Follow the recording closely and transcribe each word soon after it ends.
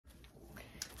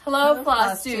Hello,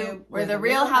 Flosstube. We're the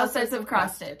real Housewives of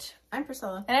Cross Stitch. I'm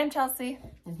Priscilla. And I'm Chelsea.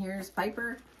 And here's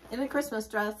Piper in a Christmas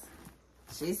dress.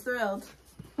 She's thrilled.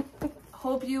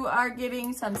 Hope you are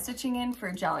getting some stitching in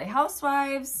for Jolly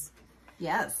Housewives.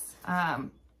 Yes.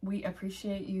 We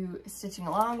appreciate you stitching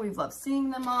along. We've loved seeing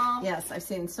them all. Yes, I've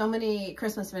seen so many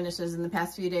Christmas finishes in the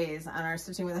past few days on our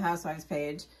Stitching with the Housewives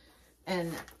page.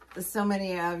 And so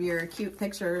many of your cute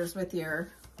pictures with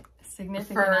your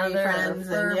significant other, friends,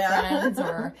 or friends,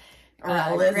 or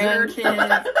lizard.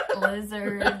 grandkids,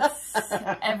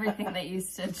 lizards, everything that you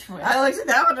stitch with. I looked at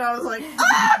that one and I was like,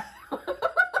 ah!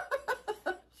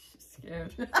 She's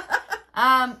scared.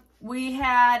 We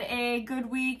had a good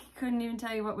week. Couldn't even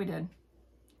tell you what we did.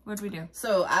 What did we do?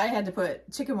 So I had to put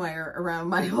chicken wire around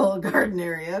my whole garden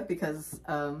area because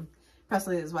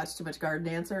Presley has watched too much Garden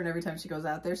Dancer, and every time she goes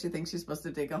out there, she thinks she's supposed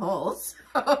to dig a hole.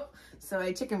 So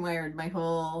I chicken wired my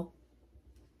whole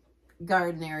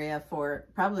garden area for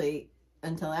probably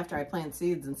until after I plant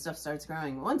seeds and stuff starts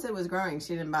growing. Once it was growing,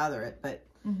 she didn't bother it, but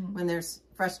when there's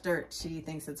fresh dirt, she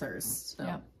thinks it's hers.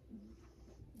 So,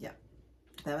 yeah,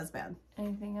 that was bad.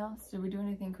 Anything else? Did we do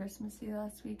anything Christmassy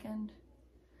last weekend?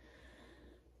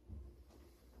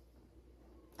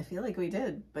 I feel like we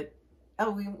did, but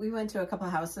oh, we went to a couple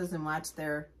of houses and watched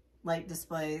their light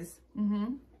displays.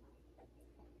 What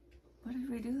did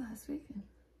we do last weekend?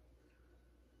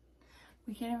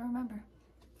 We can't even remember.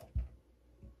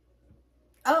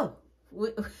 Oh, we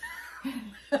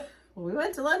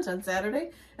went to lunch on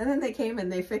Saturday, and then they came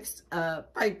and they fixed a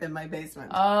pipe in my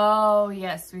basement. Oh,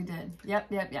 yes, we did.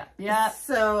 Yep.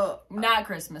 So not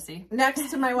Christmassy.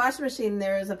 Next to my washing machine,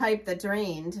 there is a pipe that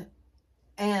drained,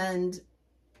 and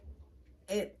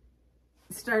it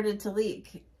started to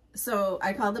leak. So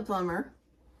I called the plumber.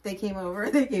 They came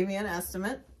over. They gave me an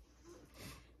estimate.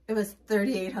 It was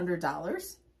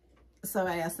 $3,800. So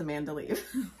I asked the man to leave.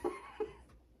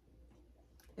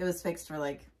 It was fixed for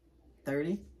like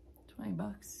 30. 20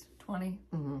 bucks. 20.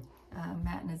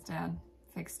 Matt and his dad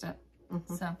fixed it.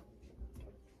 So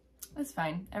it's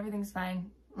fine. Everything's fine.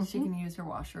 She can use her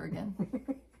washer again.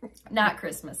 Not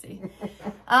Christmassy.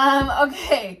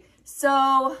 Okay.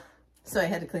 So I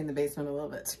had to clean the basement a little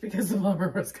bit because the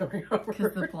plumber was coming over.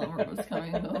 Because the plumber was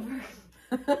coming over.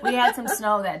 We had some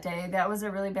snow that day. That was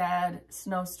a really bad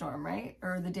snowstorm, right?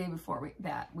 Or the day before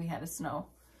we had a snow.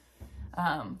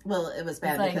 Well, it was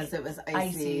bad because it was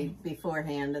icy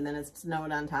beforehand, and then it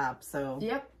snowed on top. So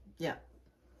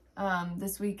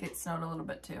this week it snowed a little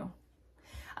bit too.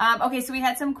 Okay, so we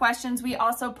had some questions. We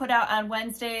also put out on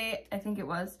Wednesday, I think it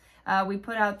was, we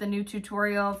put out the new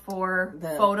tutorial for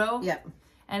the photo.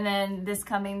 And then this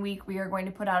coming week, we are going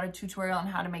to put out a tutorial on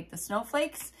how to make the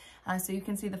snowflakes. So you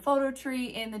can see the photo tree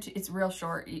in the, it's real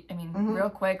short. I mean, real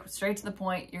quick, straight to the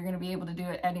point. You're going to be able to do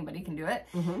it. Anybody can do it.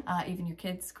 Even your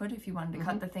kids could if you wanted to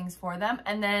cut the things for them.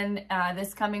 And then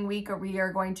this coming week, we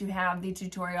are going to have the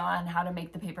tutorial on how to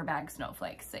make the paper bag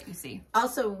snowflakes that you see.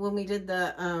 Also, when we did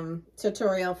the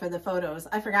tutorial for the photos,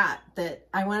 I forgot that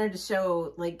I wanted to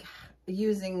show like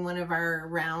using one of our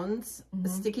rounds,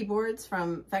 sticky boards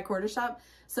from Fat Quarter Shop.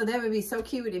 So that would be so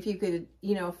cute if you could,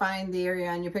 you know, find the area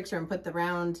on your picture and put the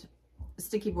round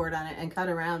sticky board on it and cut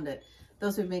around it.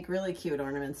 Those would make really cute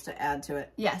ornaments to add to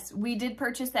it. Yes, we did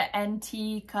purchase that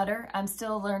NT cutter. I'm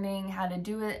still learning how to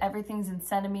do it. Everything's in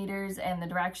centimeters and the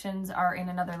directions are in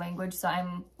another language. So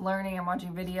I'm learning, I'm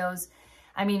watching videos.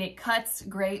 I mean, it cuts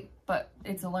great, but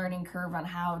it's a learning curve on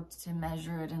how to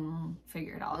measure it and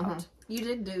figure it all out. You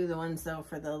did do the ones though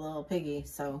for the little piggy,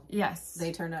 so yes,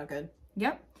 they turned out good.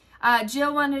 Yep.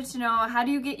 Jill wanted to know, how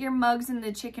do you get your mugs in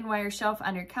the chicken wire shelf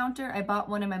on your counter? I bought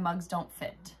one and my mugs don't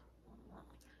fit.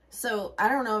 So I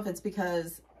don't know if it's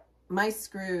because my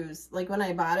screws, like when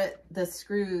I bought it, the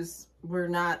screws were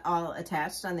not all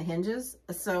attached on the hinges.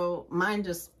 So mine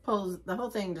just pulls, the whole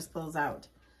thing just pulls out.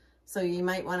 So you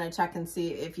might want to check and see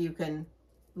if you can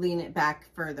lean it back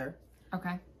further.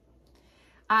 Okay.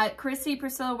 Chrissy,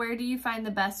 Priscilla, where do you find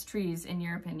the best trees in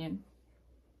your opinion?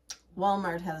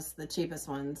 Walmart has the cheapest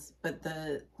ones, but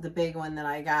the big one that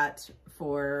I got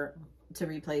to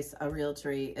replace a real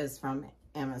tree is from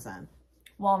Amazon.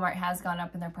 Walmart has gone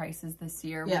up in their prices this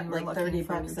year. Yeah, like 30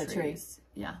 bucks a tree.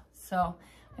 Yeah, so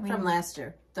I mean, from last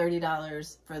year,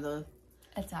 $30 for the.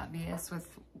 It's obvious with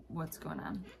what's going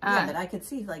on. Yeah, but I could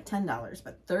see like $10,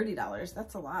 but $30,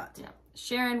 that's a lot. Yeah.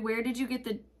 Sharon, where did you get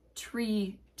the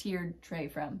tree tiered tray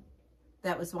from?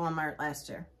 That was Walmart last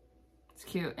year. It's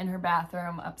cute. In her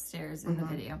bathroom upstairs in the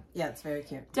video. Yeah, it's very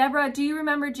cute. Deborah, do you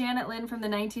remember Janet Lynn from the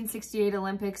 1968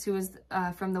 Olympics, who was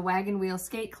from the Wagon Wheel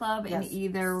Skate Club in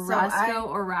either Roscoe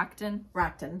or Rockton?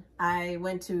 Rockton. I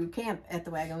went to camp at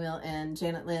the Wagon Wheel, and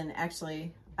Janet Lynn,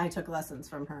 actually, I took lessons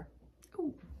from her.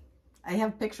 Ooh. I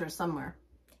have pictures somewhere.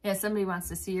 Yeah, somebody wants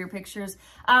to see your pictures.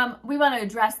 We want to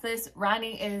address this.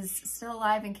 Ronnie is still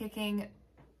alive and kicking.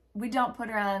 We don't put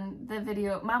her on the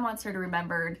video. Mom wants her to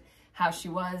remember how she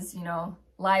was, you know,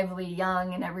 lively,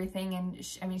 young and everything. And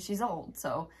I mean, she's old,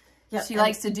 so yep. She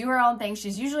likes to do her own thing.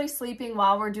 She's usually sleeping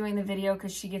while we're doing the video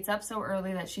because she gets up so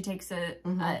early that she takes a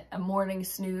morning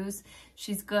snooze.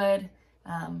 She's good.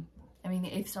 I mean,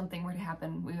 if something were to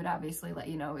happen, we would obviously let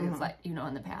you know. We would let you know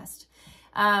in the past.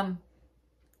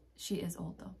 She is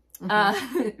old though.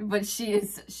 But she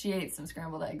ate some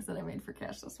scrambled eggs that I made for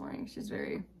Cash this morning. She's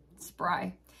very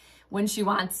spry when she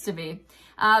wants to be.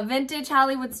 Vintage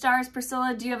Hollywood Stars.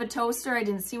 Priscilla, do you have a toaster? I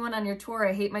didn't see one on your tour.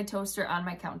 I hate my toaster on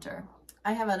my counter.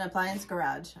 I have an appliance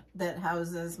garage that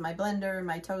houses my blender,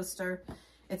 my toaster.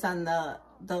 It's on the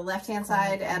left-hand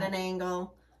side at an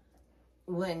angle.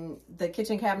 When the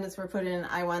kitchen cabinets were put in,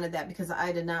 I wanted that because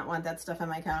I did not want that stuff on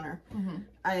my counter.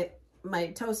 My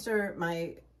toaster,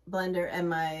 my blender, and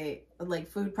my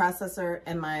food processor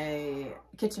and my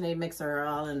KitchenAid mixer are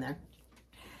all in there.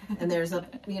 And there's a,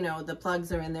 you know, the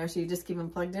plugs are in there, so you just keep them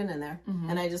plugged in there.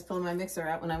 And I just pull my mixer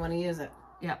out when I want to use it.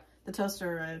 Yeah. The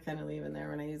toaster I kind of leave in there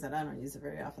when I use it. I don't use it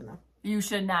very often though. You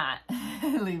should not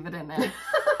leave it in there.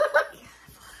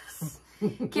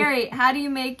 Carrie, how do you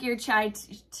make your chai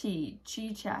tea?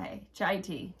 Chai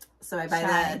tea. So I buy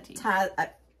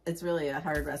that. It's really a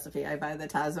hard recipe. I buy the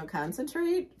Tazo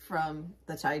concentrate from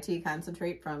the chai tea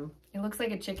concentrate from. It looks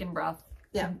like a chicken broth.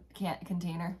 Yeah.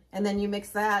 Container. And then you mix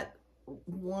that,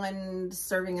 1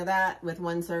 serving of that with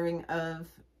 1 serving of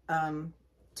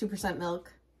 2%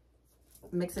 milk.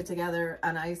 Mix it together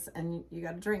on ice, and you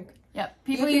got a drink. Yep.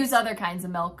 People use other kinds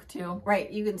of milk too. Right.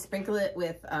 You can sprinkle it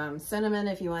with cinnamon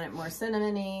if you want it more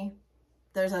cinnamony.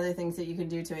 There's other things that you can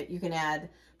do to it. You can add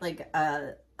like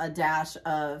a dash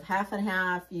of half and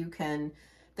half. You can,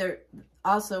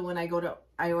 also when I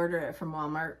order it from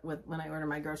Walmart when I order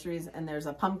my groceries, and there's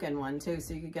a pumpkin one too,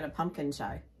 so you could get a pumpkin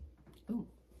chai. Ooh.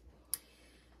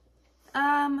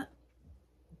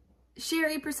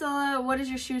 Sherry, Priscilla, what is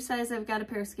your shoe size? I've got a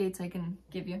pair of skates I can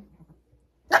give you.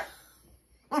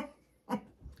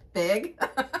 Big?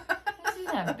 She's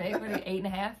not big. What are you,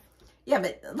 8.5? Yeah,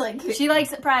 but like... She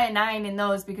likes probably a 9 in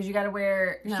those because you got to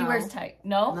wear... No. She wears tight.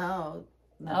 No? No.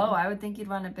 Oh, I would think you'd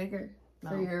want it bigger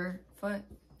for your foot.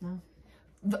 No.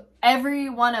 Every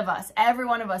one of us,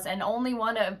 and only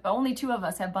 2 of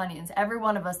us have bunions. Every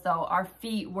one of us, though, our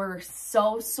feet were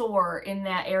so sore in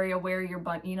that area where your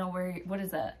you know, what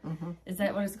is that? Is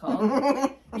that what it's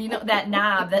called? You know, that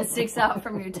knob that sticks out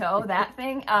from your toe, that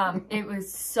thing? It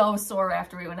was so sore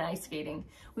after we went ice skating.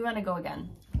 We want to go again.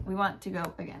 We want to go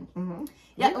again.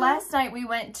 Yeah, last night we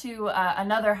went to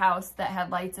another house that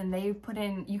had lights, and they put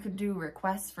in, you could do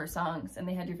requests for songs, and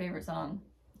they had your favorite song.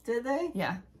 Did they?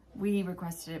 Yeah. We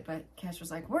requested it, but Cash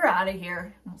was like, we're out of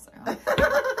here. And I was like,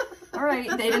 oh. All right.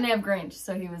 They didn't have Grinch,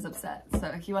 so he was upset. So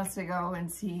he wants to go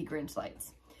and see Grinch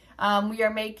lights.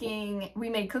 We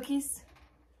made cookies,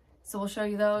 so we'll show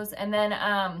you those. And then,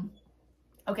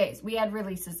 okay, so we had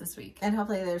releases this week. And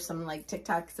hopefully there's some like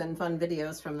TikToks and fun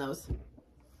videos from those.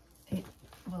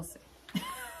 We'll see.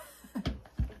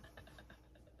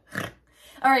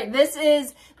 All right, this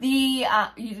is the,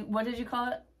 what did you call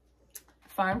it?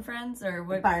 Farm Friends or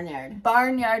what? Barnyard.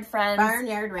 Barnyard Friends.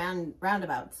 Barnyard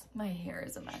roundabouts. My hair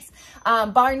is a mess.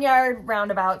 Barnyard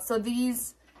roundabouts. So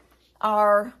these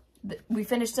are, we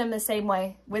finished them the same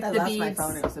way with the beads. I lost my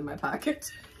phone. It was in my pocket.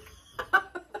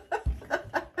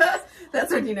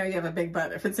 That's when you know you have a big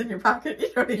butt. If it's in your pocket, you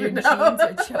don't even know. Your jeans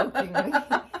are choking me.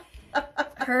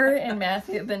 Her and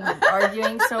Matthew have been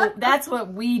arguing, so that's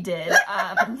what we did.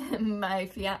 My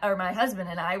husband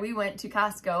and I, we went to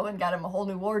Costco and got him a whole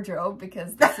new wardrobe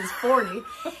because this is 40.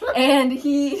 And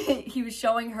he was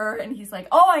showing her, and he's like,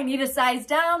 "Oh, I need a size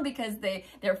down because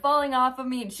they're falling off of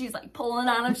me." And she's like pulling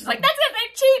on him. She's like, "That's gonna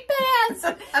make cheap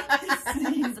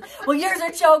pants." Well, yours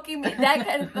are choking me. That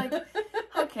kind of like,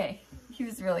 okay. He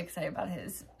was really excited about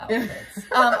his outfits.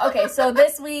 Okay, so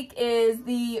this week is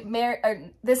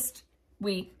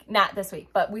not this week,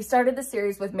 but we started the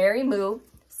series with Mary Moo.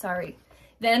 Sorry.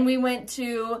 Then we went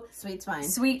to Sweet Swine.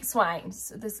 Sweet Swine.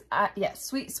 So this,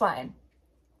 Sweet Swine.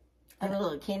 And a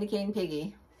little candy cane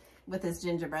piggy with his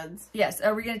gingerbreads. Yes.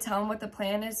 Are we going to tell them what the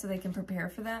plan is so they can prepare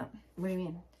for that? What do you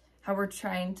mean? How we're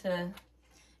trying to...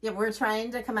 Yeah, we're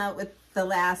trying to come out with the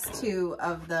last 2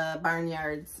 of the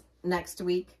barnyards next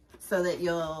week so that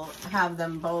you'll have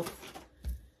them both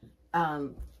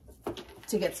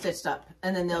to get stitched up,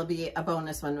 and then there'll be a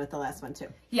bonus one with the last one too.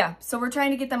 Yeah, so we're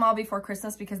trying to get them all before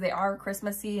Christmas because they are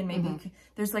Christmassy, and maybe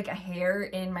there's like a hair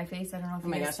in my face. I don't know if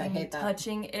you guys see me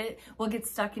touching it will get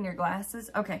stuck in your glasses.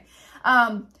 Okay,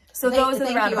 So those are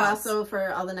the roundabouts. Thank you also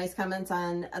for all the nice comments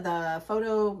on the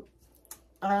photo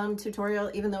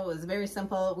tutorial. Even though it was very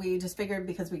simple, we just figured,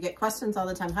 because we get questions all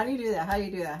the time, how do you do that? How do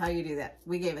you do that? How do you do that?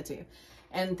 We gave it to you.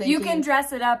 And thank you. You can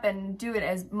dress it up and do it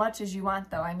as much as you want,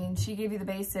 though. I mean, she gave you the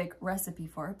basic recipe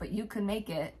for it, but you can make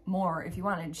it more if you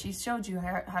wanted. She showed you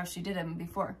how she did them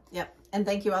before. Yep. And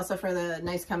thank you also for the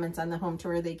nice comments on the home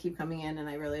tour. They keep coming in, and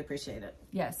I really appreciate it.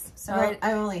 Yes. Sorry.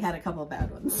 I only had a couple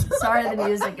bad ones. Sorry the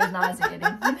music is nauseating.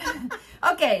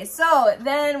 Okay, so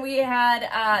then we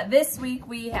had, this week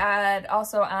we had,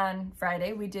 also on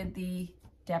Friday, we did the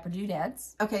Dapper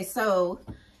Doodads. Okay, so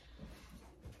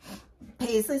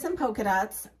Paisleys and Polka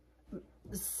Dots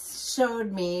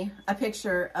showed me a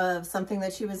picture of something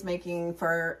that she was making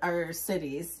for our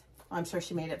cities. I'm sure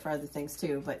she made it for other things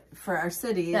too, but for our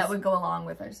cities. That would go along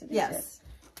with our cities. Yes.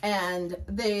 And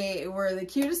they were the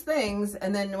cutest things.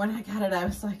 And then when I got it, I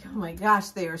was like, oh my gosh,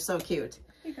 they are so cute.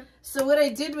 Okay. So what I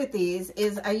did with these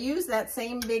is I used that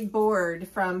same big board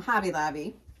from Hobby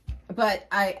Lobby, but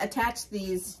I attached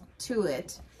these to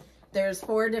it. There's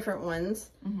 4 different ones.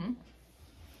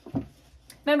 Mm-hmm.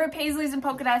 Remember, Paisleys and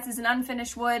Polka Dots is an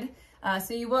unfinished wood.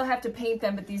 So you will have to paint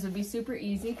them, but these would be super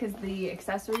easy because the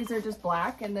accessories are just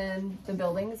black and then the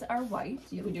buildings are white.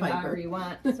 You can do however you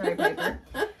want. Sorry, Piper.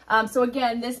 So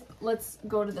again, let's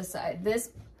go to the side.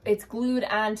 It's glued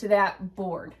onto that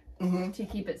board to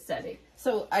keep it steady.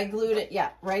 So I glued it,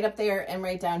 right up there and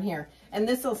right down here. And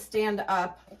this will stand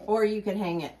up, or you can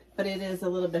hang it, but it is a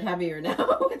little bit heavier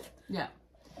now. Yeah.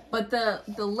 But the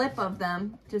lip of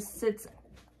them just sits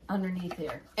underneath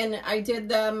here. And I did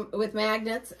them with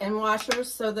magnets and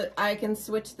washers so that I can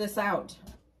switch this out.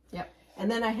 Yep. And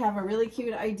then I have a really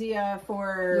cute idea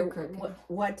for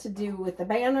what to do with the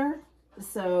banner.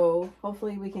 So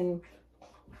hopefully we can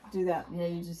do that. Yeah,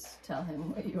 you just tell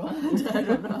him what you want. I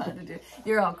don't know how to do it.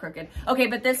 You're all crooked. Okay,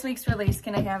 but this week's release,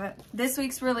 can I have it? This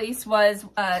week's release was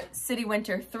City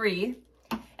Winter 3.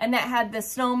 And that had the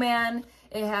snowman.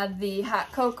 It had the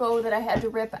hot cocoa that I had to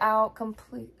rip out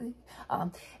completely.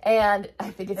 And I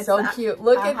think it's so cute.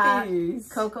 Look at these.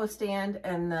 Cocoa stand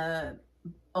and the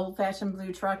old-fashioned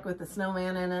blue truck with the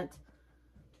snowman in it.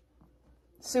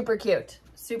 Super cute.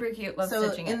 Super cute. Love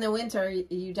stitching it. So in the winter,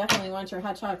 you definitely want your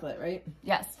hot chocolate, right?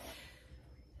 Yes.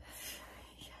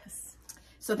 Yes.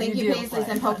 So thank you, Paisleys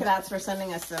and Polka Dots, for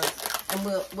sending us those. And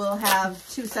we'll have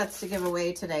 2 sets to give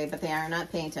away today, but they are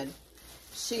not painted.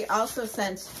 She also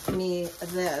sent me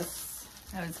this.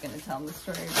 I was going to tell them the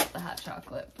story about the hot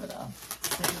chocolate, but I'll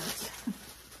save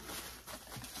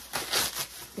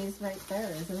it. He's right there,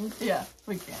 isn't he? Yeah,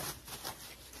 we can.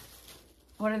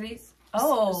 What are these?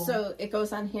 Oh. So it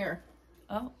goes on here.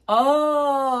 Oh.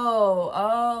 Oh.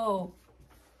 Oh.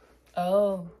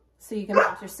 Oh. So you can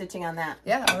put your stitching on that.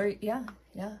 Yeah. Or, yeah.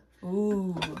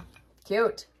 Ooh.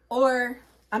 Cute. Or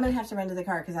I'm going to have to run to the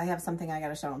car because I have something I got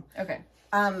to show them. Okay.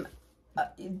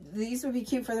 These would be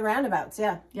cute for the roundabouts.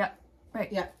 Yeah. Yeah.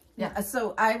 Right. Yeah.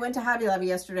 So I went to Hobby Lobby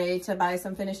yesterday to buy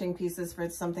some finishing pieces for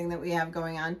something that we have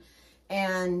going on.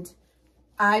 And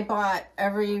I bought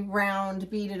every round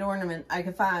beaded ornament I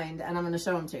could find, and I'm going to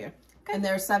show them to you. Okay. And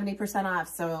they're 70% off,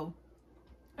 so.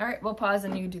 All right, we'll pause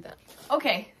and you can do that.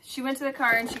 Okay, she went to the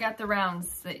car and she got the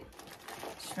rounds that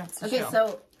she wants to show.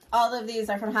 So all of these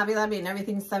are from Hobby Lobby and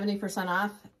everything's 70%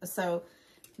 off. So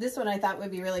this one I thought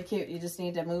would be really cute. You just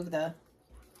need to move the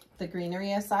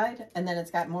greenery aside, and then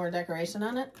it's got more decoration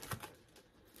on it.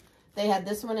 They had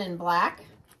this one in black.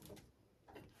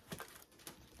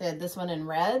 They had this one in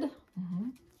red.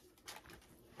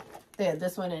 They had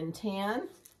this one in tan.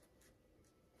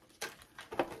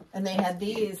 And they had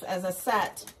these as a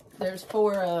set. There's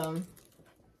 4 of them.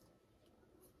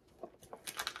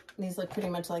 These look pretty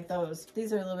much like those.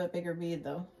 These are a little bit bigger bead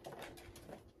though.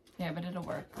 Yeah, but it'll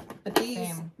work. But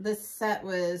this set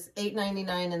was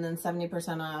 $8.99 and then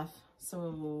 70% off.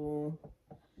 So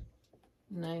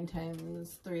 9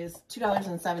 times 3 is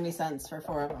 $2.70 for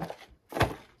 4 of them.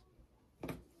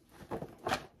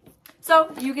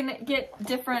 So you can get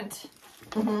different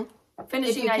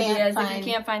finishing ideas if you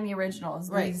can't find the originals.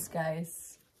 Right. These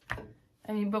guys.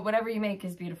 I mean, but whatever you make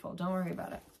is beautiful. Don't worry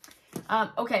about it.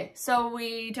 Okay, so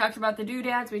we talked about the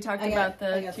doodads. We talked about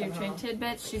the cute train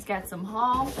tidbits. She's got some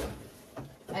haul.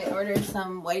 I ordered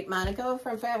some white Monaco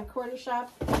from Fat Quarter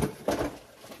Shop.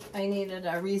 I needed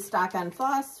a restock on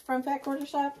floss from Fat Quarter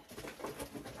Shop.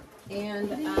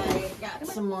 And I got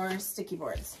some more sticky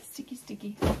boards.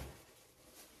 Sticky.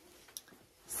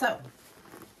 So,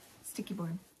 sticky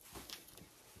board.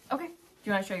 Okay. Do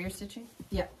you want to show your stitching?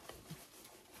 Yeah.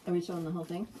 Are we showing the whole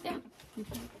thing? Yeah.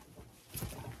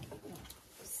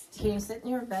 Can you sit in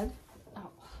your bed? Oh.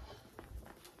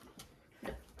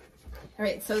 All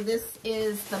right, so this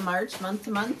is the March month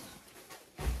to month.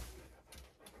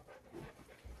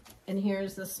 And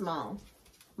here's the small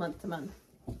month to month.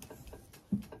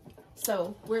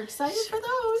 So we're excited for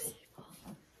those.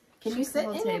 Can you sit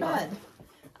in your bed?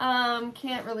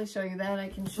 Can't really show you that. I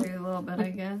can show you a little bit,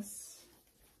 I guess.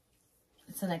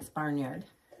 It's the next barnyard.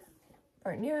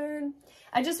 Barnyard.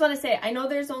 I just want to say, I know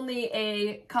there's only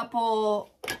a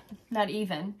couple, not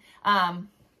even,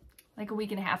 like a week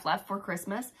and a half left for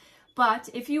Christmas. But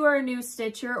if you are a new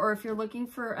stitcher, or if you're looking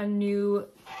for a new,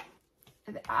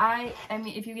 I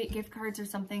mean, if you get gift cards or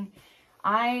something,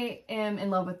 I am in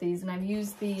love with these, and I've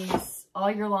used these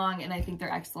all year long, and I think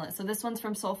they're excellent. So this one's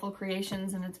from Soulful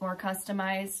Creations, and it's more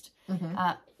customized.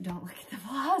 Don't look at the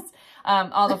floss.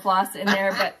 All the floss in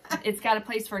there, but it's got a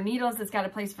place for needles. It's got a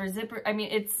place for zipper. I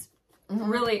mean, it's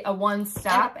really a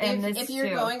one-stop. And if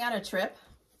you're going on a trip,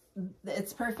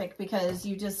 it's perfect because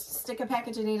you just stick a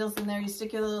package of needles in there. You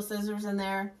stick your little scissors in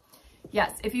there.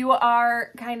 Yes, if you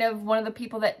are kind of one of the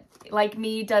people that, like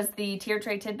me, does the Tier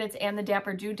Tray Tidbits and the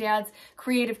Dapper Doodads,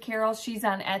 Creative Carol, she's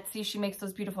on Etsy. She makes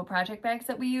those beautiful project bags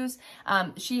that we use.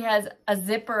 She has a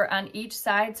zipper on each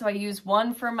side, so I use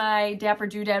one for my Dapper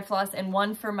Doodad floss and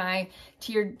one for my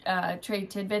Tier Tray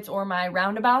Tidbits or my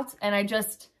roundabouts, and I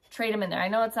just trade them in there. I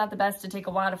know it's not the best to take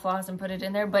a wad of floss and put it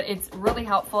in there, but it's really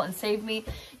helpful and saved me.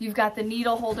 You've got the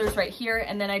needle holders right here,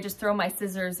 and then I just throw my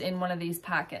scissors in one of these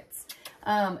pockets.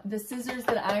 The scissors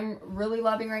that I'm really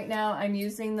loving right now, I'm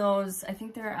using those, I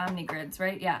think they're Omni-Grids,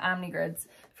 right? Yeah, Omni-Grids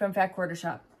from Fat Quarter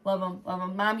Shop. Love them, love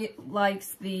them. Mom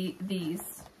likes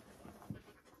these.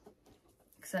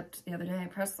 Except the other day,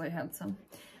 Presley had some.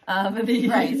 These.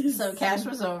 Right, so Cash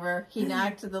was over. He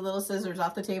knocked the little scissors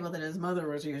off the table that his mother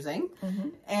was using.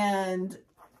 And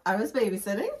I was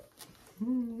babysitting.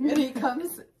 And he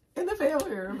comes in the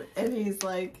family room, and he's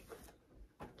like,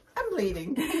 I'm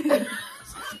bleeding.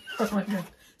 Oh my God.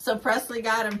 So Presley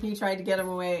got him. He tried to get him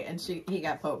away, and he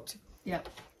got poked. Yep.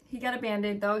 He got a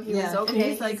Band-Aid, though. He was okay.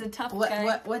 He's like, a tough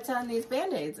guy. What's on these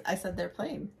Band-Aids? I said, they're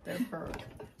plain. They're for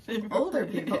older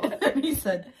people. And he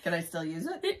said, can I still use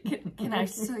it? Can I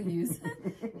still use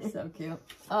it? So cute.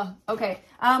 Oh, okay.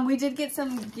 We did get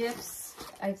some gifts,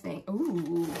 I think.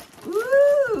 Ooh.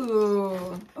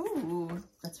 Ooh. Ooh.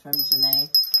 That's from Janae.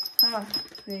 Oh,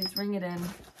 please ring it in.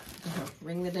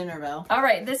 Ring the dinner bell. All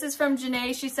right, this is from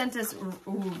Janae. She sent us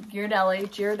Ghirardelli,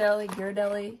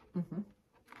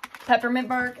 peppermint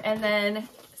bark, and then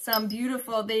some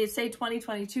beautiful, they say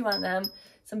 2022 on them,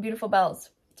 some beautiful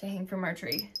bells to hang from our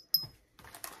tree.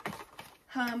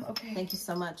 Okay. Thank you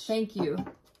so much. Thank you.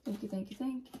 Thank you, thank you,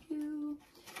 thank you.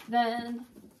 Then,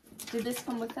 did this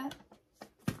come with that?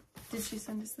 Did she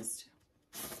send us this too?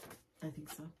 I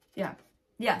think so. Yeah.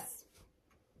 Yes.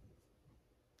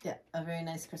 Yeah, a very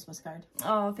nice Christmas card.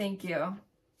 Oh, thank you.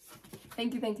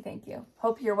 Thank you, thank you, thank you.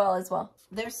 Hope you're well as well.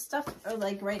 There's stuff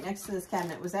like right next to this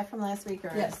cabinet. Was that from last week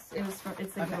or? Yes, it was from,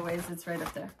 it's the giveaways. It's right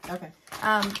up there. Okay.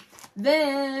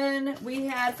 Then we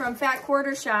had from Fat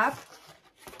Quarter Shop,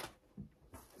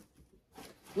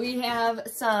 we have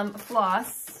some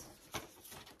floss.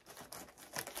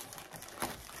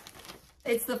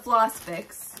 It's the Floss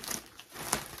Fix.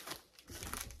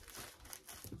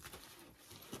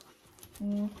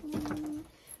 Oh,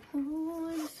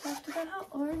 I just talked about how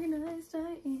organized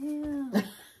I am.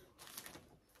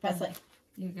 Presley.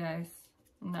 You guys,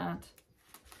 not.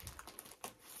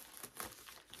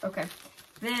 Okay.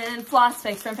 Then Floss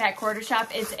Fix from Fat Quarter Shop.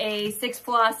 It's a 6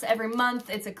 floss every month.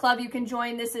 It's a club you can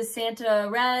join. This is Santa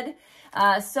Red.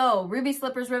 So Ruby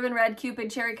Slippers, Ribbon Red,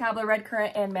 Cupid, Cherry Cobbler, Red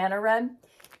Currant, and Manna Red.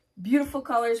 Beautiful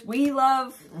colors. We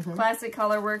love Classic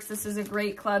Color Works. This is a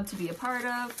great club to be a part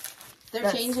of. They're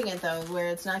changing it, though, where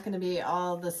it's not going to be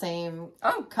all the same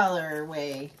color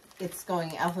way. It's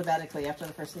going alphabetically after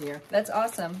the first of the year. That's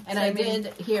awesome. And so I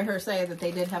did hear her say that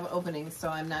they did have openings, so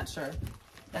I'm not sure.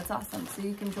 That's awesome. So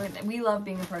you can join. We love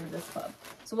being a part of this club.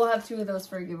 So we'll have 2 of those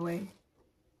for a giveaway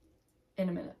in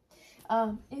a minute.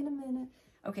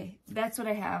 Okay, that's what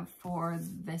I have for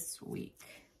this week.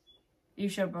 You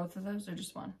showed both of those or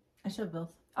just one? I showed both.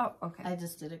 Oh, okay. I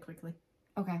just did it quickly.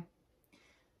 Okay.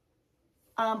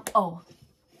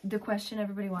 The question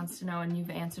everybody wants to know, and you've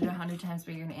answered 100 times,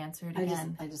 but you're going to answer it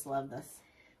again. I just love this.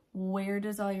 Where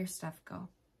does all your stuff go?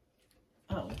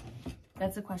 Oh.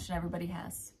 That's a question everybody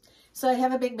has. So I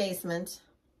have a big basement,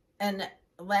 and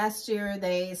last year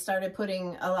they started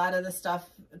putting a lot of the stuff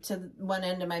to one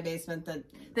end of my basement.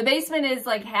 The basement is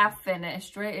like half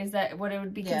finished, right? Is that what it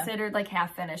would be considered, like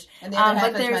half finished? And the other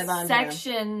half but is there's my laundry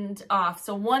sectioned off.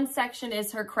 So one section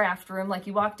is her craft room. Like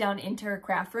you walk down into her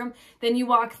craft room, then you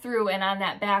walk through, and on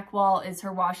that back wall is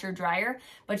her washer dryer.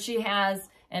 But she has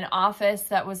an office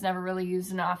that was never really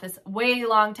used in an office way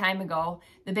long time ago.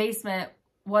 The basement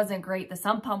wasn't great. The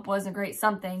sump pump wasn't great,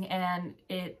 something, and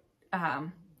it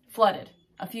flooded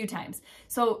a few times.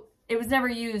 So it was never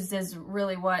used as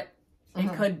really what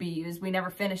it could be used. We never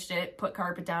finished it, put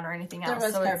carpet down or anything else.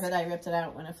 There was carpet. I ripped it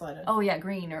out when it flooded. Oh yeah,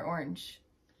 green or orange.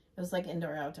 It was like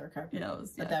indoor-outdoor carpet. Yeah,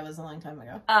 but that was a long time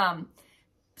ago.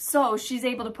 So she's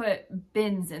able to put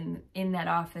bins in that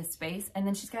office space, and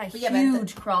then she's got a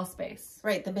huge crawl space.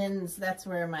 Right, the bins, that's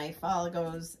where my fall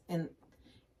goes. And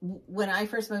when I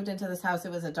first moved into this house,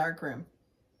 it was a dark room.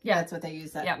 Yeah. That's what they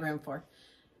used that room for.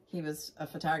 He was a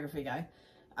photography guy.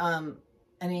 And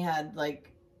he had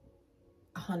like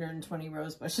 120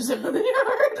 rose bushes in the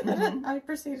yard. And I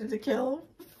proceeded to kill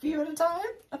a few at a time.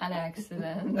 An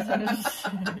accident.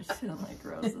 She don't like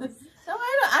roses. No,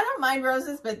 I don't mind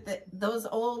roses, but those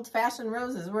old-fashioned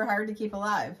roses were hard to keep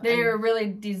alive. They were really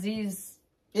disease.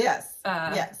 Yes,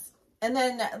 yes. And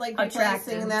then, like,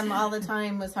 replacing them all the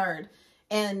time was hard.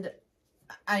 And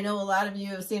I know a lot of you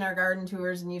have seen our garden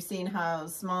tours, and you've seen how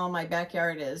small my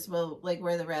backyard is. Well, like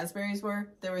where the raspberries were,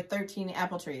 there were 13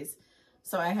 apple trees.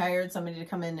 So I hired somebody to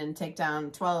come in and take down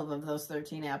 12 of those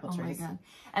 13 apple trees. Oh my God.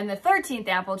 And the 13th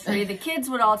apple tree, the kids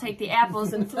would all take the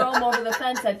apples and throw them over the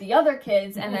fence at the other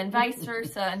kids, and then vice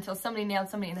versa until somebody nailed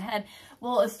somebody in the head.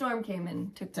 Well, a storm came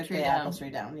and took the apple tree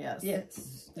down, yes.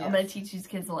 Yes. I'm going to teach these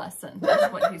kids a lesson.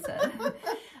 That's what he said.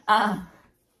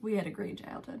 We had a great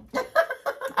childhood.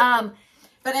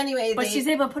 But anyway, she's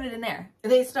able to put it in there.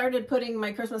 They started putting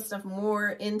my Christmas stuff more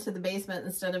into the basement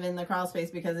instead of in the crawl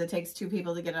space because it takes 2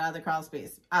 people to get it out of the crawl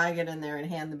space. I get in there and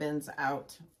hand the bins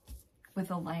out. With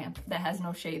a lamp that has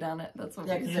no shade on it. That's what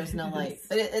because there's no light.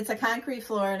 But it's a concrete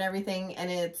floor and everything,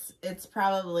 and it's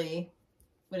probably,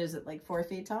 what is it, like 4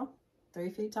 feet tall? 3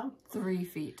 feet tall? 3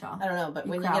 feet tall. I don't know, but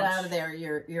when you get out of there,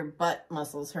 your butt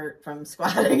muscles hurt from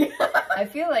squatting. I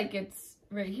feel like it's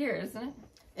right here, isn't it?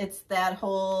 It's that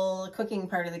whole cooking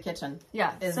part of the kitchen.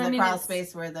 Yeah. Is the crawl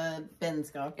space where the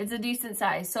bins go. It's a decent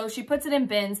size. So she puts it in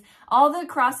bins. All the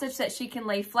cross stitch that she can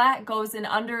lay flat goes in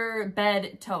under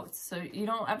bed totes. So you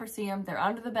don't ever see them. They're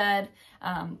under the bed.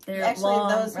 They're actually long,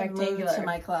 those have moved to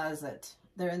my closet.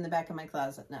 They're in the back of my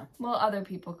closet now. Well, other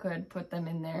people could put them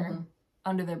in there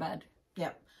under their bed.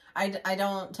 Yep. I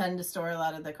don't tend to store a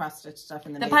lot of the cross stitch stuff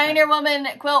in the basement. Pioneer Woman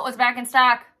quilt was back in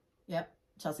stock. Yep.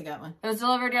 Chelsea got one. It was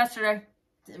delivered yesterday.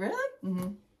 Really?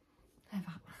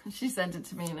 Mm-hmm. She sent it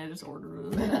to me and I just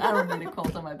ordered it. I don't need a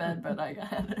quilt on my bed, but I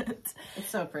got it. It's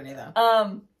so pretty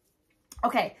though.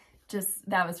 Okay.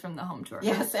 That was from the home tour.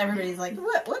 Yes, everybody's like,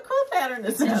 what quilt pattern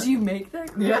is that? Did you make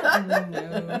that quilt?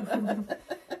 Yeah.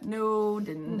 No,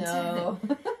 didn't. No.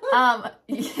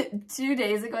 2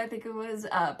 days ago, I think it was,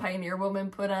 Pioneer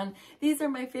Woman put on, these are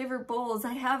my favorite bowls.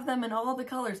 I have them in all the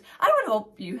colors. I would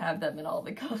hope you have them in all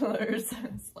the colors. I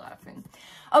was laughing.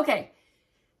 Okay.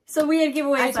 So we had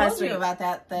giveaways last week. I told you about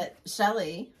that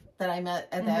Shelly that I met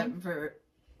at that,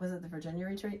 was it the Virginia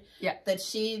retreat? Yeah. That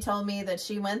she told me that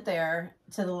she went there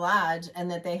to the lodge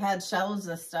and that they had shelves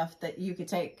of stuff that you could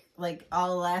take, like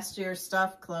all last year's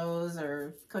stuff, clothes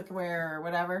or cookware or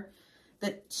whatever,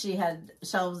 that she had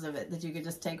shelves of it that you could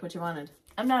just take what you wanted.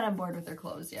 I'm not on board with her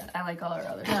clothes yet. I like all her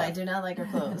other stuff. No, I do not like her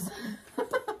clothes.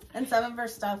 And some of her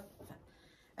stuff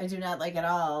I do not like at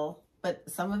all. But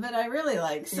some of it I really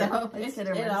like, so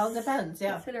it all depends,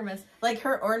 yeah. It's hit or miss. Like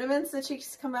her ornaments that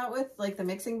she's come out with, like the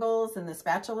mixing bowls and the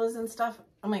spatulas and stuff.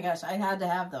 Oh my gosh, I had to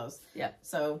have those. Yeah.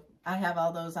 So I have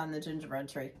all those on the gingerbread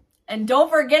tree. And don't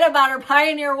forget about her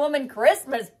Pioneer Woman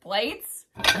Christmas plates.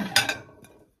 I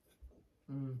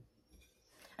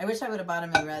wish I would have bought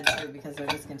them in red too because they're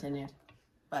discontinued.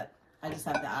 But I just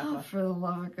have the aqua. Oh, for the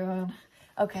love of God.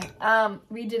 Okay,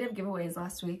 we did have giveaways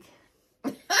last week.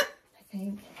 I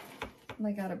think.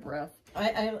 I'm out of breath.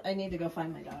 I need to go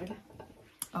find my dog.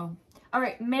 Oh. All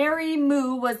right. Mary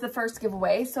Moo was the first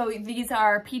giveaway. So these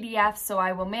are PDFs, so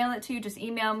I will mail it to you. Just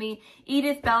email me.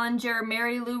 Edith Bellinger,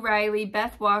 Mary Lou Riley,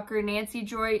 Beth Walker, Nancy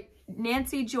Joy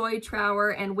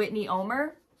Trower, and Whitney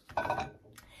Omer.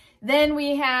 Then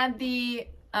we had the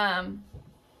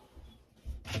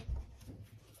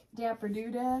Dapper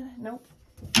Doodad. Nope.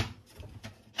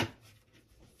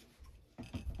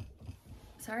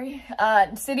 Sorry.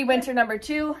 City Winter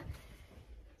 #2.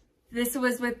 This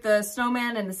was with the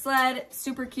snowman and the sled.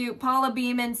 Super cute. Paula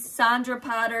Beeman, Sandra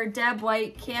Potter, Deb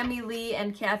White, Cammie Lee,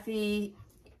 and Kathy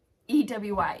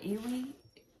EWY.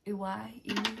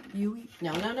 Ewy?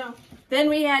 No. Then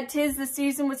we had Tis the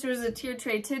Season, which was a tier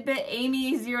tray tidbit.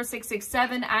 Amy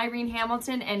 0667, Irene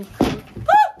Hamilton, and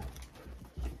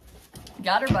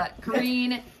got her butt.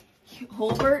 Corrine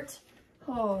Holbert.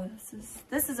 Oh,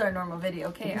 this is our normal video.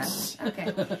 Okay,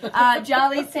 okay.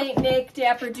 Jolly Saint Nick,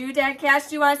 Dapper Doodah. Cash,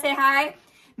 do you want to say hi?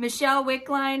 Michelle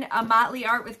Wickline, Motley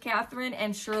Art with Catherine,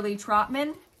 and Shirley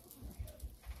Trotman.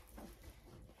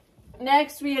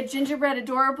 Next, we had Gingerbread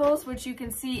Adorables, which you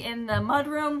can see in the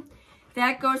mudroom.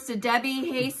 That goes to Debbie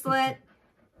Haslett,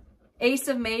 Ace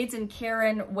of Maids, and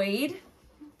Karen Wade.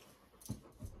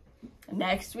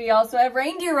 Next, we also have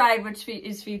Reindeer Ride, which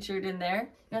is featured in there.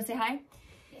 You want to say hi?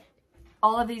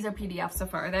 All of these are PDF so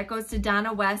far. That goes to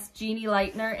Donna West, Jeannie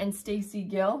Leitner, and Stacy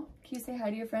Gill. Can you say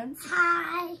hi to your friends?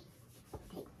 Hi.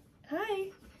 Hi.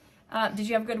 Did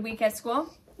you have a good week at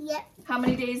school? Yep. How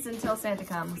many days until Santa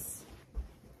comes?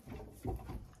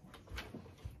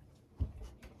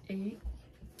 8.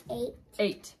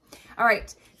 8. All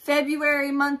right.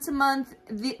 February, month to month.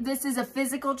 This is a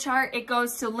physical chart. It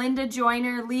goes to Linda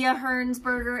Joyner, Leah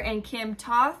Hernsberger, and Kim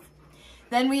Toth.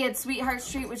 Then we had Sweetheart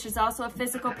Street, which is also a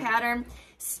physical pattern.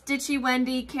 Stitchy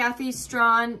Wendy, Kathy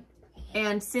Strawn,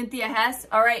 and Cynthia Hess.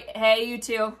 All right. Hey, you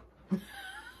two.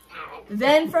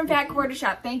 Then from Fat Quarter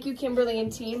Shop. Thank you, Kimberly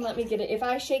and team. Let me get it. If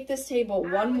I shake this table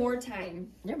one more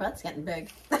time. Your butt's getting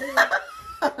big.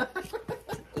 I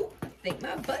think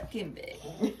my butt getting big.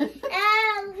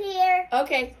 I'm here.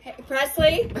 Okay. Hey,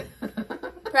 Presley.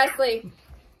 Presley.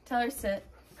 Tell her sit.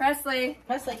 Presley.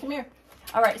 Presley, come here.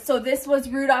 All right. So this was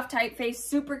Rudolph Typeface.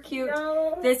 Super cute.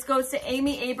 No. This goes to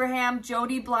Amy Abraham,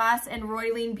 Jody Bloss, and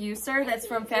Roylene Buser. That's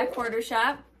from Fat Quarter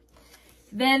Shop.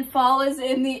 Then Fall is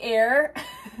in the Air.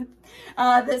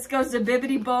 This goes to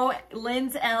Bibbidi Bo,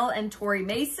 Linz L, and Tori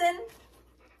Mason.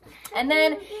 And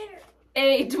then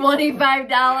a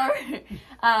 $25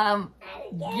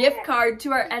 gift card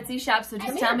to our Etsy shop. So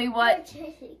just tell me what,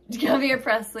 come here,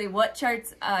 Presley, what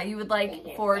charts you would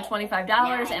like for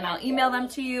 $25, and I'll email them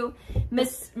to you.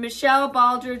 Miss Michelle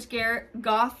Baldridge,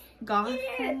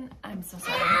 Goffin, I'm so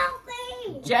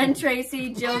sorry. Jen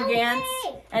Tracy, Jill Gantz,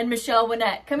 and Michelle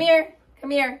Winnett. Come here.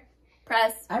 Come here.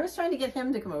 Press. I was trying to get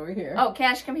him to come over here. Oh,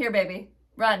 Cash, come here, baby.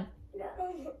 Run. No.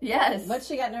 Yes. What's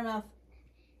she got in her mouth?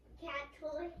 Cat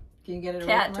toy. Can you get it?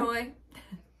 Cat toy.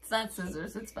 It's not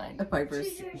scissors. It's fine. Piper's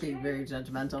being very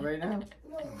judgmental right now.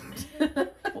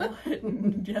 What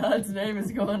in God's name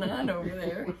is going on over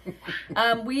there?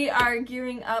 We are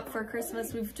gearing up for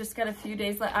Christmas. We've just got a few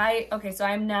days left. Okay, so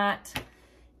I'm not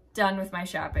done with my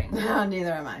shopping. No,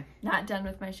 neither am I. Not done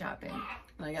with my shopping.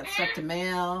 I got stuff to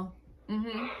mail.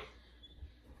 Mm-hmm.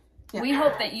 Yeah. We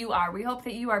hope that you are. We hope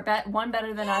that you are one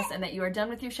better than us, and that you are done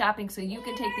with your shopping so you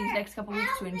can take these next couple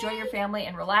weeks to enjoy your family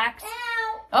and relax.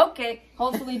 Okay.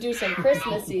 Hopefully do some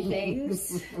Christmassy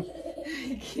things.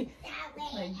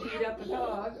 Like beat up a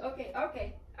dog. Okay.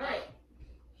 Okay. All right.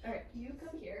 All right. You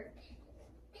come here.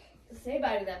 Say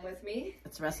bye to them with me.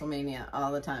 It's WrestleMania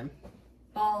all the time.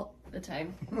 All the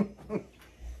time.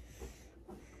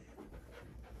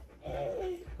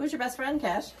 Who's your best friend,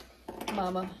 Cash?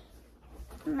 Mama.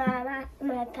 Mama,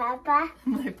 my papa.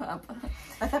 My papa.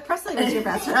 I thought Presley was your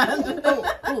best friend.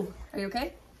 Oh, are you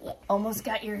okay? Yeah. Almost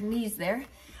got your knees there.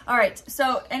 All right,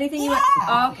 so anything you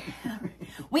want? Okay.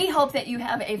 We hope that you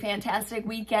have a fantastic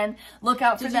weekend. Look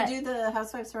out for that. Did you do the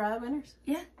Housewives Hurrah winners?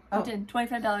 Yeah, I did.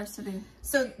 $25 to do.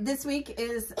 So this week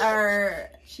is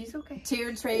our She's okay.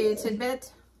 tiered tray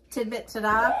tidbit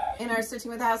ta-da in our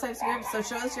Stitching with the Housewives group. So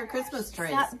show us your Christmas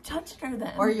trays. Stop touching her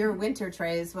then. Or your winter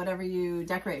trays, whatever you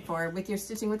decorate for, with your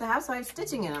Stitching with the Housewives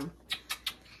stitching in them.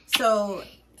 So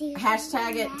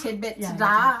hashtag it tidbit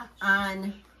ta-da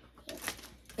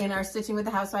in our Stitching with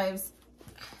the Housewives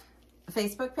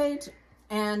Facebook page.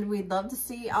 And we'd love to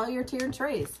see all your tiered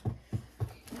trays.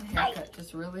 The haircut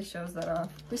just really shows that off.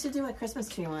 We should do a Christmas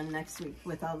tree one next week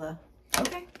with all the...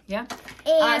 Okay, yeah.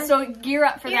 And so gear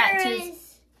up for that too.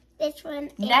 This one.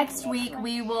 Next week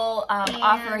we will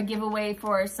offer a giveaway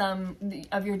for some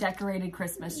of your decorated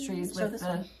Christmas trees with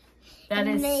the. That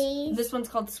is. This one's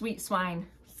called Sweet Swine.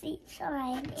 Sweet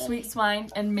Swine. Sweet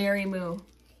Swine and Mary Moo.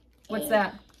 What's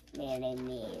that? Mary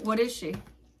Moo. What is she?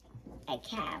 A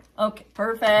cow. Okay,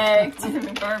 perfect.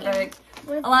 Perfect.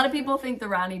 A lot of people think the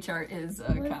Ronnie chart is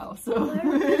a cow. So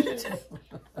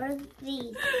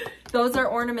These. those are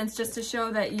ornaments just to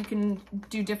show that you can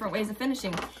do different ways of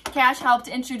finishing. Cash helped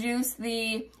introduce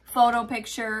the photo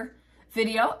picture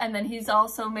video, and then he's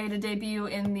also made a debut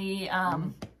in the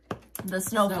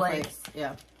snowflakes.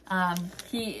 Yeah.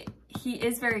 He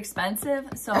is very expensive,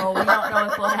 so we don't know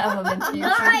if we'll have him in future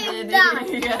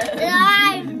videos.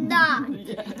 I'm not.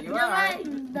 Yeah, You are.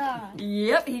 I'm not.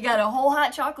 Yep, he got a whole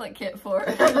hot chocolate kit for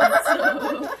it.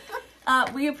 So,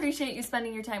 we appreciate you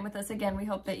spending your time with us again. We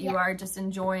hope that you are just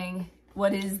enjoying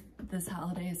what is this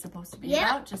holiday is supposed to be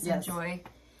about. Just enjoy.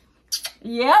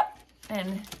 Yep.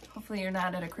 And hopefully you're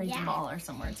not at a crazy mall or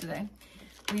somewhere today.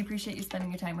 We appreciate you spending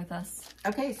your time with us.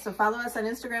 Okay, so follow us on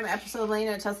Instagram at Priscilla Lane,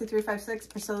 at Chelsea356,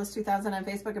 Priscilla's2000 on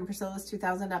Facebook, and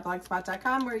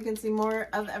Priscilla's2000.blogspot.com, where you can see more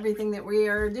of everything that we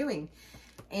are doing.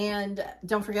 And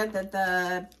don't forget that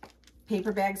the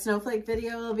paper bag snowflake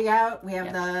video will be out. We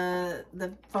have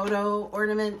the photo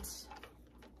ornament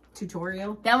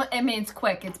tutorial. I mean, it's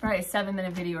quick. It's probably a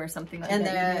 7-minute video or something like that.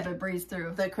 You'll be able to breeze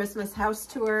through. The Christmas house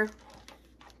tour.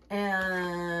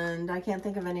 And I can't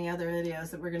think of any other videos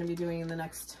that we're going to be doing in the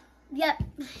next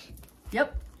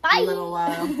Bye. little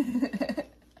while.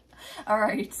 All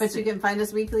right. But you can find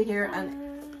us weekly here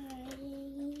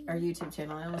on our YouTube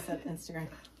channel. I almost said Instagram.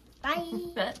 Bye.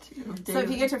 That too. So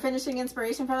if you get your finishing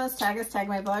inspiration from us, tag us, tag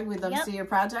my blog. We'd love to see your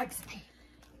projects.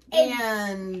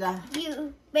 And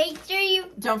you make sure you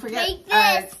don't forget make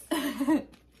this.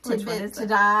 Tidbit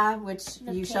Ta-da, which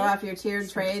you show off your tiered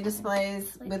tray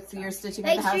displays with your stitching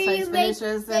of the Housewives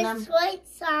finishes in them. Sweet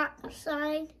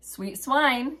swine. Sweet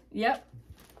swine. Yep.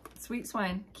 Sweet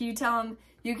swine. Can you tell them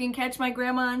you can catch my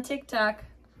grandma on TikTok?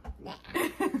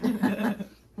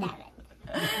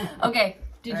 Okay.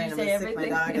 Did you say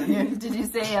everything? Did you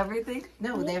say everything?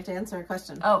 No, they have to answer a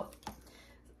question. Oh.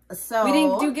 So we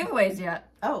didn't do giveaways yet.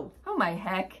 Oh. Oh my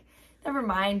heck. Never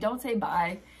mind. Don't say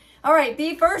bye. All right,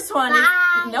 the first one is,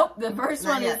 the first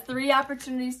one is 3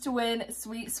 opportunities to win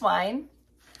Sweet Swine.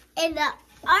 And the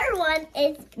other one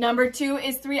is... Number 2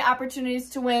 is 3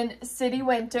 opportunities to win City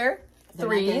Winter. They're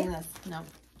 3. not getting this. No.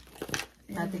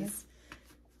 Not these.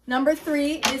 Number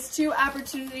 3 is 2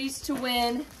 opportunities to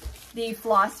win the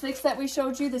Floss Fix that we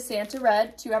showed you, the Santa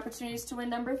Red. 2 opportunities to win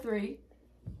number 3. Here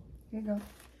you go.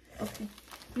 Okay.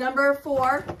 Number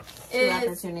 4 is... 2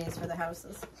 opportunities for the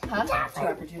houses. Huh? 2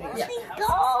 opportunities. Yeah.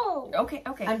 Go. Okay.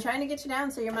 I'm trying to get you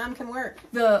down so your mom can work.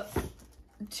 The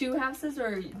 2 houses,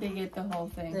 or they get the whole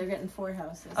thing? They're getting 4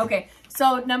 houses. Okay,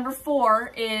 so number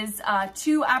 4 is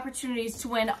 2 opportunities to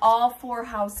win all 4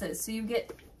 houses. So you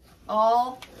get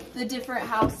all the different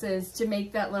houses to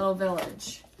make that little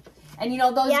village. And you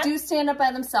know, those do stand up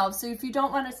by themselves. So if you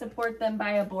don't want to support them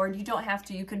by a board, you don't have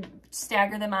to. You could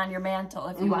stagger them on your mantle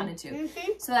if you wanted to.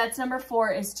 So that's number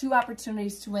 4 is 2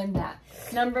 opportunities to win that.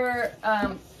 Number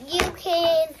you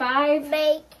can 5.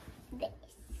 make this.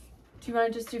 Do you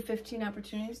want to just do 15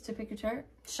 opportunities to pick a chart?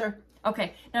 Sure.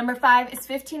 Okay, number 5 is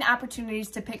 15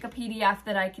 opportunities to pick a PDF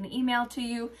that I can email to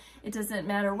you. It doesn't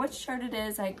matter which chart it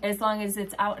is. As long as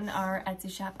it's out in our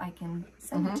Etsy shop, I can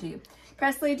send it to you.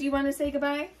 Presley, do you want to say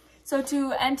goodbye? So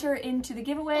to enter into the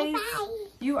giveaways,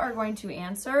 you are going to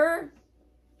answer...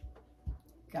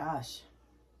 Gosh.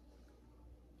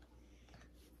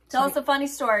 Tell us a funny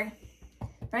story,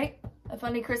 right? A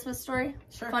funny Christmas story,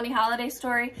 funny holiday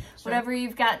story, whatever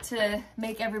you've got to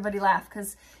make everybody laugh.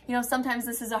 Because, you know, sometimes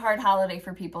this is a hard holiday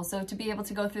for people. So to be able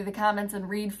to go through the comments and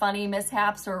read funny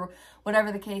mishaps or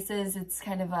whatever the case is, it's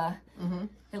kind of a,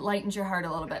 it lightens your heart a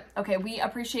little bit. Okay, we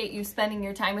appreciate you spending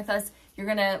your time with us. You're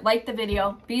going to like the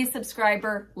video, be a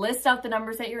subscriber, list out the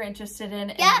numbers that you're interested in,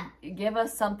 and give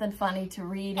us something funny to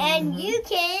read. And you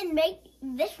can make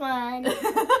this one.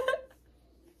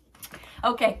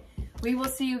 Okay. We will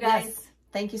see you guys. Yes.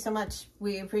 Thank you so much.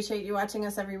 We appreciate you watching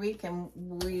us every week. And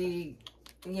we,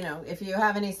 you know, if you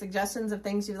have any suggestions of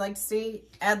things you'd like to see,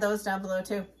 add those down below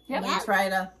too. Yep. We try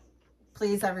to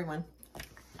please everyone.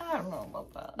 I don't know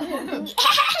about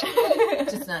that.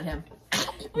 Just not him.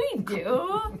 We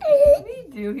do. We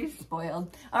do. He's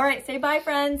spoiled. All right. Say bye,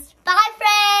 friends. Bye,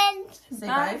 friends. Say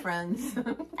bye, friends.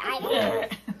 Bye.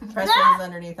 Preston's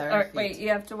underneath our feet. Wait, you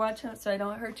have to watch out so I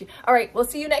don't hurt you. All right. We'll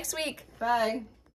see you next week. Bye.